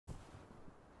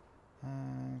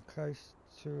close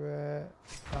to it.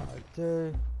 That I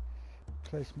do.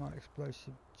 Place my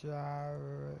explosive jar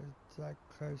that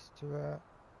close to it.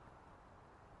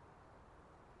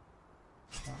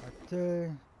 That I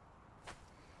do.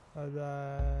 And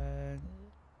then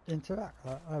interact.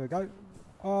 There we go.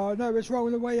 Oh no, it's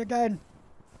rolling away again.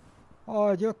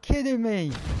 Oh, you're kidding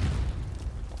me.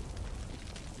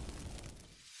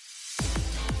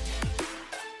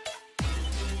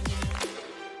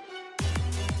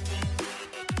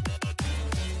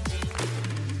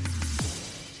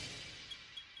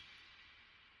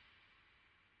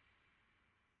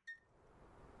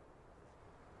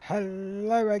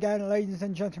 Hello again, ladies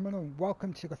and gentlemen, and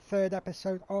welcome to the third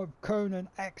episode of Conan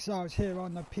Exiles here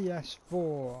on the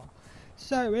PS4.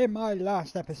 So in my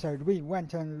last episode we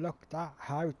went and looked at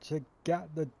how to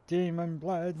get the demon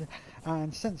blood,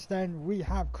 and since then we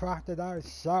have crafted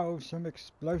ourselves some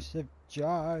explosive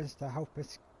jars to help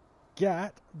us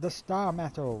get the star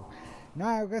metal.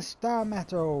 Now the star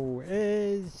metal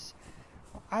is,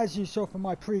 as you saw from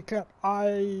my pre-clip,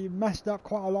 I messed up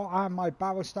quite a lot and my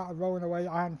barrel started rolling away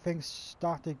and things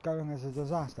started going as a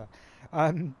disaster.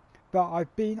 But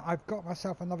I've got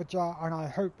myself another jar, and I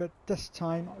hope that this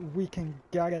time we can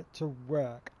get it to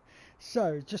work.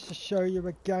 So just to show you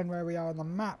again where we are on the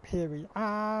map, here we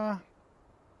are,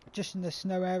 just in the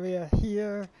snow area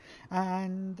here,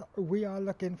 and we are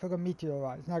looking for the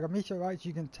meteorites. Now the meteorites,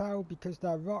 you can tell because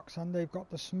they're rocks and they've got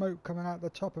the smoke coming out the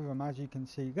top of them, as you can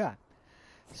see there.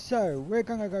 So we're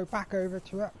going to go back over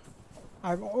to it.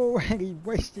 I've already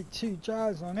wasted 2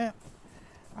 jars on it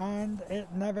and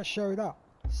it never showed up.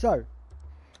 So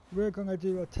we're going to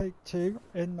do a take 2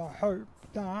 in the hope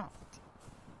that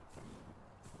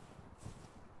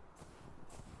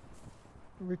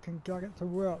we can get it to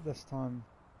work this time.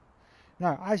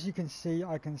 Now as you can see,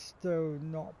 I can still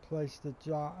not place the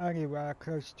jar anywhere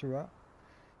close to it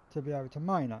to be able to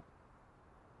mine it.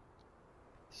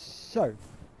 So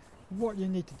what you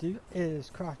need to do is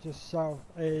craft yourself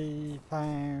a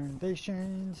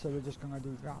foundation, so we're just going to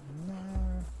do that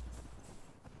now.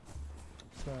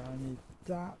 So I need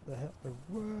that to hit the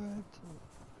wood.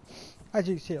 As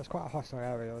you can see, it's quite a hostile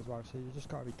area as well, so you just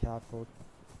got to be careful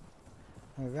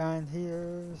around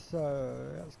here. So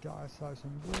let's get ourselves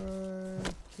some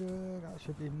wood. Good. That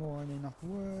should be more than enough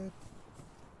wood.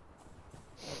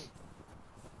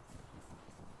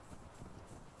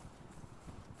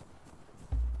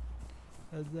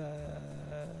 And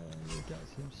then we get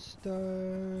some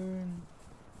stone.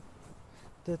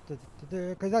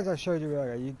 Because as I showed you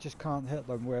earlier, you just can't hit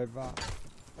them with that.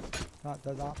 That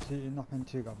does absolutely nothing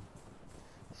to them.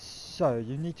 So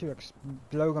you need to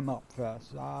blow them up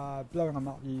first. Blowing them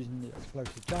up using the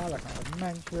explosive jar, like I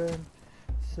mentioned.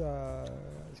 So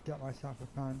let's get myself a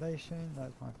foundation.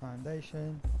 There's my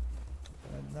foundation.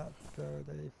 And let's build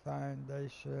a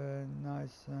foundation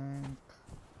nice and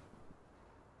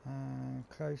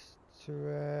close to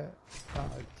it. That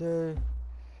I do.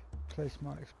 Place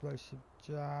my explosive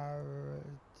jar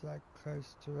that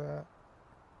close to it.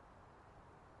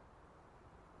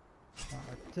 That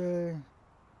I do.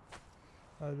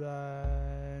 And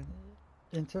then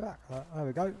interact. There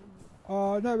we go.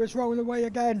 Oh no, it's rolling away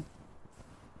again.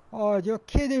 Oh, you're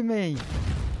kidding me.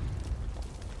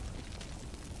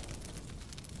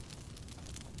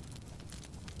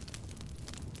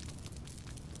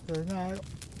 So now,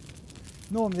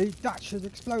 normally that should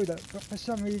explode it, but for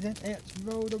some reason it's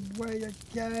rolled away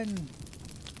again.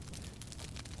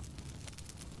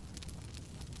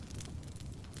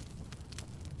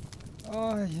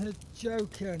 Oh, you're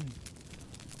joking.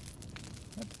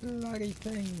 The bloody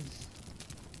things.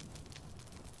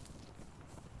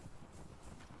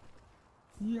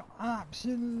 You're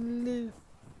absolutely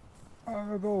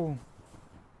horrible.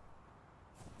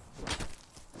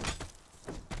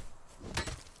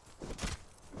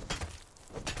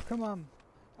 Come on.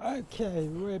 Okay,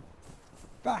 we're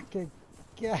back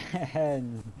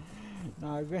again.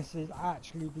 Now this is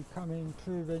actually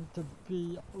proven to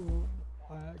be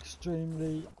an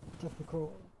extremely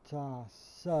difficult task.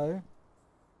 So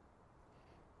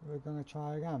we're going to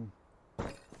try again.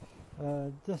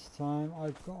 This time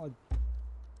I've got a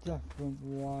different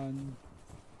one.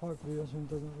 Hopefully this one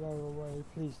doesn't roll away.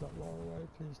 Please don't roll away.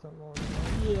 Please don't roll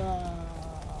away. Yeah.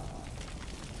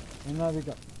 And there we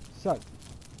go. So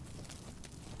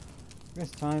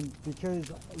this time,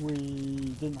 because we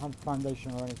didn't have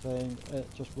foundation or anything, it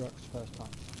just works first time.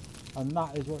 And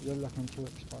that is what you're looking to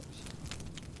expose.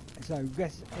 So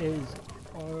this is,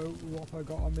 oh, what have I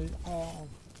got on me? Oh.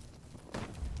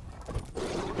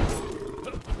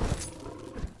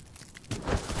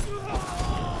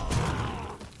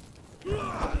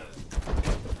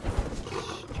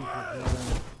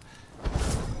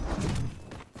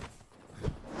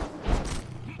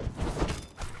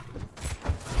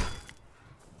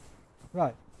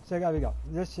 So there we go.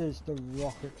 This is the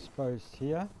rock exposed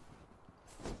here.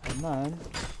 And then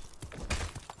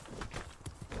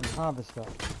we harvest it.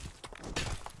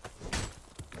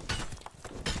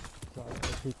 So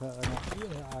we'll keep it in that.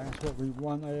 Yeah, that's what we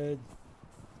wanted.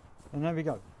 And there we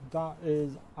go. That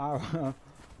is our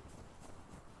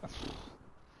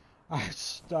our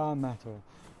star metal.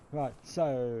 Right,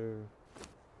 so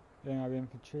in our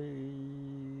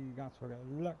infantry, that's what it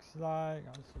looks like.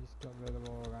 Let's just get rid of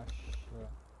all that shit.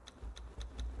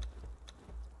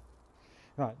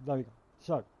 Right, there we go.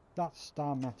 So that's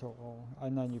star metal,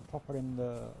 and then you pop it in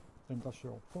the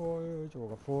industrial forge or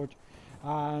the forge,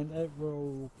 and it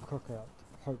will cook it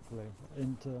hopefully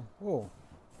into. Oh,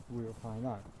 we'll find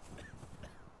out.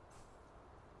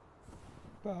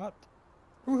 But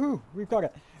woohoo, we've got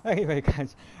it. Anyway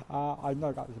guys, I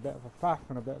know that was a bit of a faff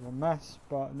and a bit of a mess,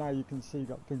 but now you can see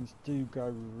that things do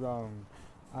go wrong.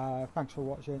 Thanks for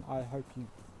watching. I hope you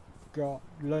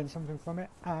learned something from it,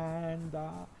 and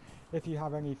if you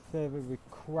have any further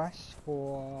requests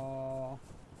for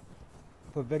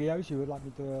videos you would like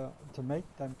me to make,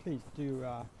 then please do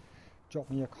drop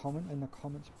me a comment in the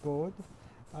comments board.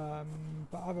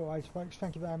 But otherwise folks,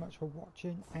 thank you very much for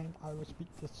watching, and I will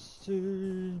speak to you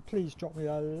soon. Please drop me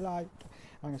a like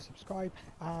and a subscribe,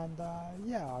 and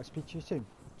yeah, I'll speak to you soon.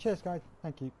 Cheers guys,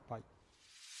 thank you, bye.